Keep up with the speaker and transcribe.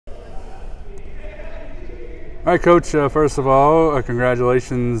All right, Coach, first of all,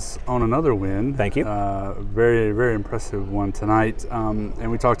 congratulations on another win. Thank you. Very, very impressive one tonight. And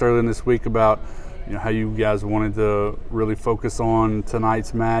we talked earlier in this week about how you guys wanted to really focus on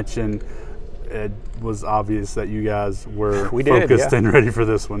tonight's match, and it was obvious that you guys were focused and ready for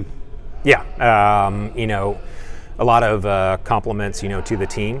this one. Yeah, a lot of compliments, to the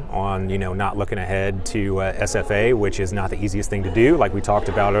team on, not looking ahead to SFA, which is not the easiest thing to do, like we talked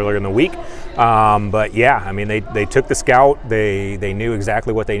about earlier in the week. But yeah, I mean, they took the scout. They knew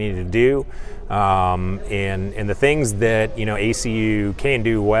exactly what they needed to do. And the things that, ACU can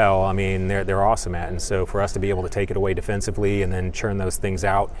do well, I mean, they're awesome at. And so for us to be able to take it away defensively and then churn those things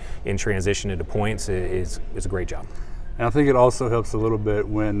out in transition into points is a great job. And I think it also helps a little bit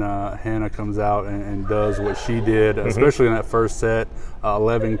when Hannah comes out and does what she did, especially in that first set,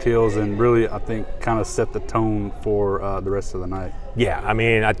 11 kills, and really, I think, kind of set the tone for the rest of the night. Yeah, I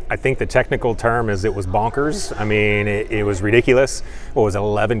mean, I think the technical term is it was bonkers. I mean, it was ridiculous. What was it,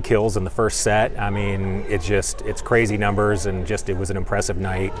 11 kills in the first set? I mean, it's crazy numbers, and it was an impressive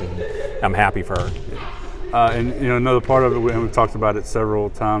night, and I'm happy for her. And another part of it, and we've talked about it several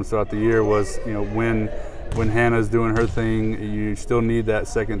times throughout the year, was when Hannah's doing her thing, you still need that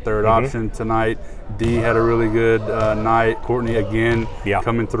second, third option. Tonight, Dee had a really good night. Courtney again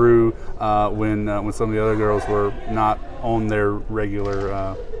coming through when some of the other girls were not on their regular,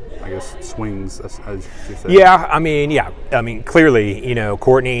 I guess, swings, as you said. Yeah, I mean, clearly,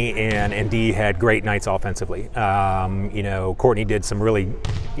 Courtney and Dee had great nights offensively. Courtney did some really,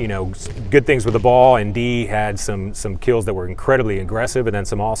 good things with the ball, and Dee had some kills that were incredibly aggressive, and then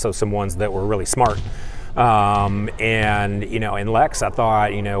some ones that were really smart. In Lex, I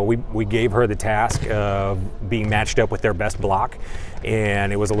thought, we gave her the task of being matched up with their best block,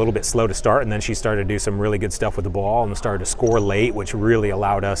 and it was a little bit slow to start, and then she started to do some really good stuff with the ball and started to score late, which really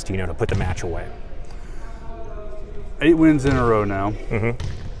allowed us to, to put the match away. 8 wins in a row now.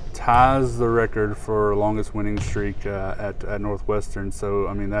 Ties the record for longest winning streak at Northwestern. So,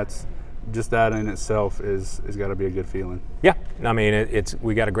 I mean, just that in itself is got to be a good feeling. Yeah, I mean,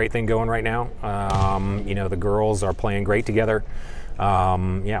 we got a great thing going right now. The girls are playing great together.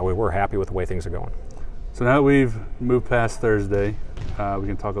 We're happy with the way things are going. So now that we've moved past Thursday, we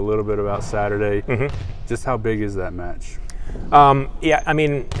can talk a little bit about Saturday. Just how big is that match? Yeah, I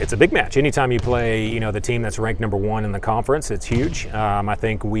mean, it's a big match. Anytime you play, the team that's ranked #1 in the conference, it's huge. I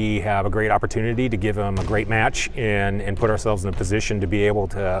think we have a great opportunity to give them a great match and put ourselves in a position to be able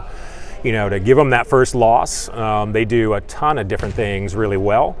to, to give them that first loss. They do a ton of different things really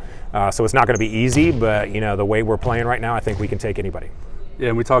well, so it's not going to be easy, but, the way we're playing right now, I think we can take anybody. Yeah,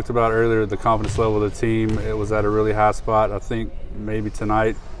 and we talked about earlier the confidence level of the team. It was at a really high spot. I think maybe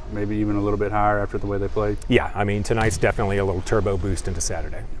tonight, maybe even a little bit higher after the way they played. Yeah, I mean, tonight's definitely a little turbo boost into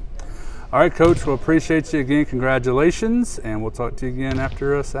Saturday. All right, Coach, well, appreciate you again. Congratulations, and we'll talk to you again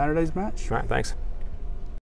after Saturday's match. All right, thanks.